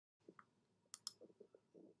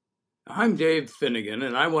I'm Dave Finnegan,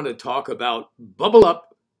 and I want to talk about bubble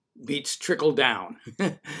up beats trickle down.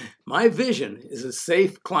 My vision is a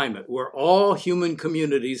safe climate where all human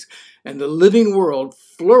communities and the living world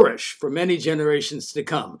flourish for many generations to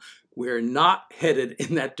come. We're not headed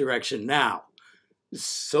in that direction now.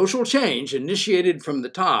 Social change initiated from the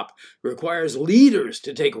top requires leaders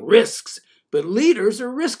to take risks, but leaders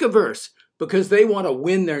are risk averse because they want to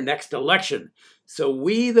win their next election. So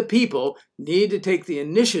we, the people, need to take the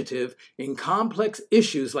initiative in complex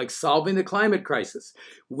issues like solving the climate crisis.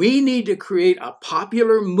 We need to create a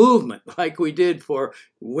popular movement like we did for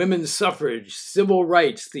women's suffrage, civil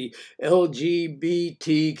rights, the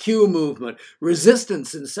LGBTQ movement,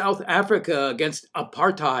 resistance in South Africa against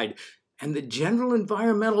apartheid, and the general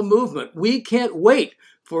environmental movement. We can't wait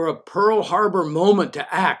for a Pearl Harbor moment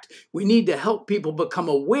to act. We need to help people become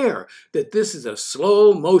aware that this is a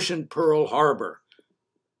slow motion Pearl Harbor.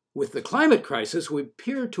 With the climate crisis, we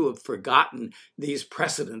appear to have forgotten these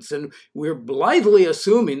precedents, and we're blithely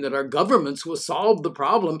assuming that our governments will solve the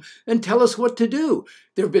problem and tell us what to do.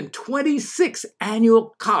 There have been 26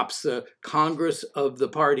 annual COPs, the Congress of the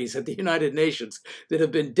Parties at the United Nations, that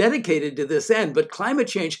have been dedicated to this end, but climate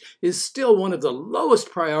change is still one of the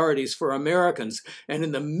lowest priorities for Americans, and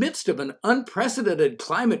in the midst of an unprecedented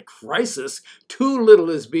climate crisis, too little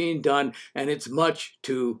is being done, and it's much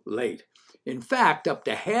too late. In fact, up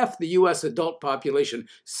to half the U.S. adult population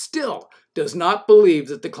still does not believe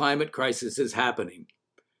that the climate crisis is happening.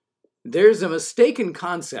 There's a mistaken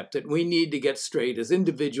concept that we need to get straight as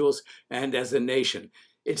individuals and as a nation.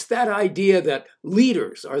 It's that idea that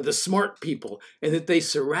leaders are the smart people and that they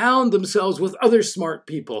surround themselves with other smart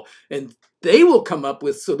people and they will come up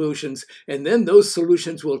with solutions, and then those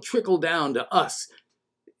solutions will trickle down to us.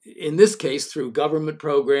 In this case, through government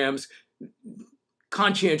programs,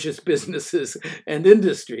 conscientious businesses, and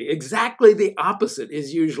industry. Exactly the opposite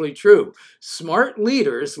is usually true. Smart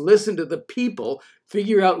leaders listen to the people,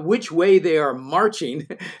 figure out which way they are marching,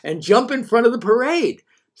 and jump in front of the parade.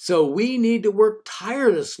 So we need to work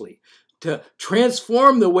tirelessly to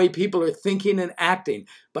transform the way people are thinking and acting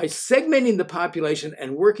by segmenting the population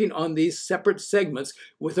and working on these separate segments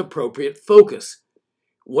with appropriate focus.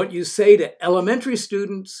 What you say to elementary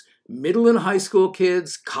students, middle and high school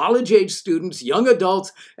kids, college-age students, young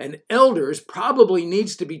adults, and elders probably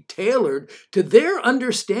needs to be tailored to their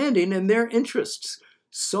understanding and their interests.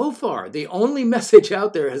 So far, the only message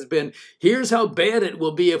out there has been, here's how bad it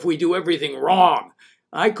will be if we do everything wrong.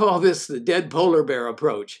 I call this the dead polar bear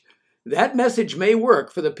approach. That message may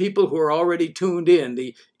work for the people who are already tuned in,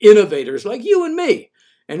 the innovators like you and me.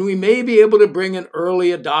 And we may be able to bring an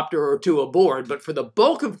early adopter or two aboard, but for the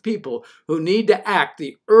bulk of people who need to act,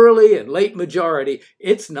 the early and late majority,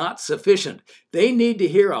 it's not sufficient. They need to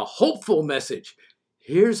hear a hopeful message.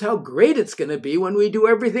 Here's how great it's going to be when we do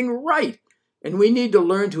everything right. And we need to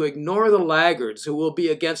learn to ignore the laggards who will be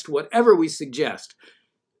against whatever we suggest.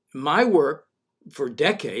 My work for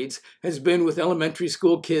decades has been with elementary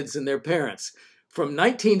school kids and their parents. From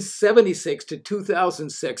 1976 to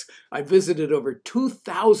 2006, I visited over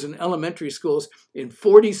 2,000 elementary schools in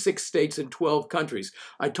 46 states and 12 countries.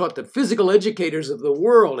 I taught the physical educators of the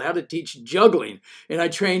world how to teach juggling, and I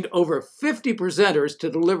trained over 50 presenters to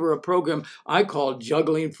deliver a program I called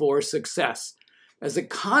Juggling for Success. As a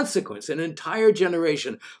consequence, an entire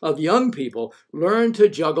generation of young people learned to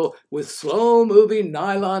juggle with slow-moving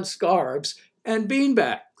nylon scarves and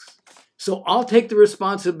beanbags. So I'll take the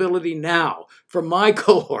responsibility now for my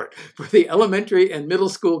cohort, for the elementary and middle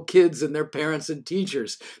school kids and their parents and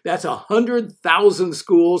teachers. That's 100,000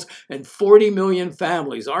 schools and 40 million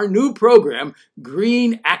families. Our new program,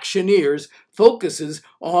 Green Actioneers, focuses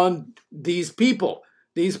on these people,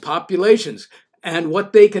 these populations, and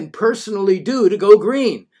what they can personally do to go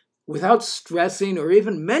green without stressing or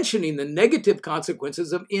even mentioning the negative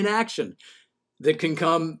consequences of inaction that can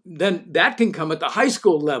come at the high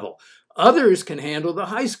school level. Others can handle the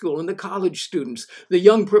high school and the college students, the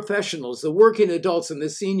young professionals, the working adults, and the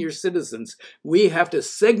senior citizens. We have to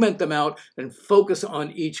segment them out and focus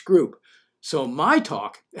on each group. So my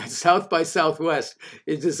talk at South by Southwest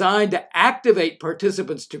is designed to activate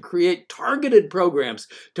participants to create targeted programs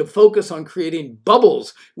to focus on creating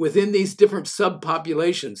bubbles within these different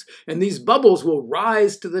subpopulations. And these bubbles will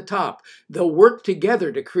rise to the top. They'll work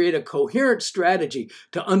together to create a coherent strategy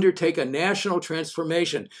to undertake a national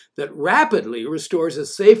transformation that rapidly restores a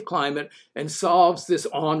safe climate and solves this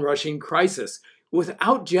onrushing crisis,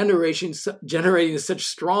 without generating such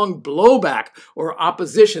strong blowback or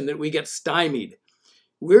opposition that we get stymied.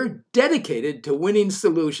 We're dedicated to winning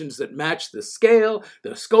solutions that match the scale,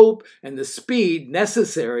 the scope, and the speed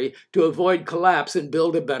necessary to avoid collapse and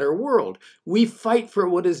build a better world. We fight for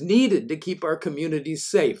what is needed to keep our communities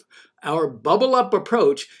safe. Our bubble-up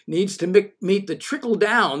approach needs to meet the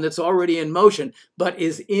trickle-down that's already in motion, but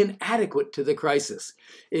is inadequate to the crisis.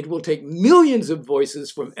 It will take millions of voices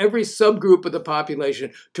from every subgroup of the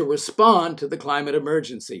population to respond to the climate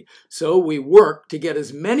emergency. So we work to get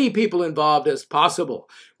as many people involved as possible.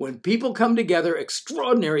 When people come together,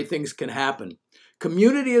 extraordinary things can happen.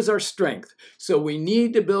 Community is our strength, so we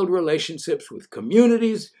need to build relationships with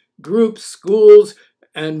communities, groups, schools,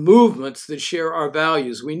 and movements that share our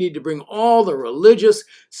values. We need to bring all the religious,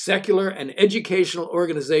 secular, and educational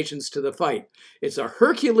organizations to the fight. It's a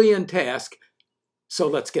Herculean task, so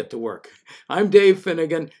let's get to work. I'm Dave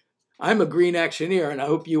Finnegan. I'm a Green Actioneer, and I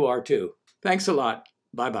hope you are too. Thanks a lot.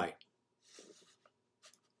 Bye-bye.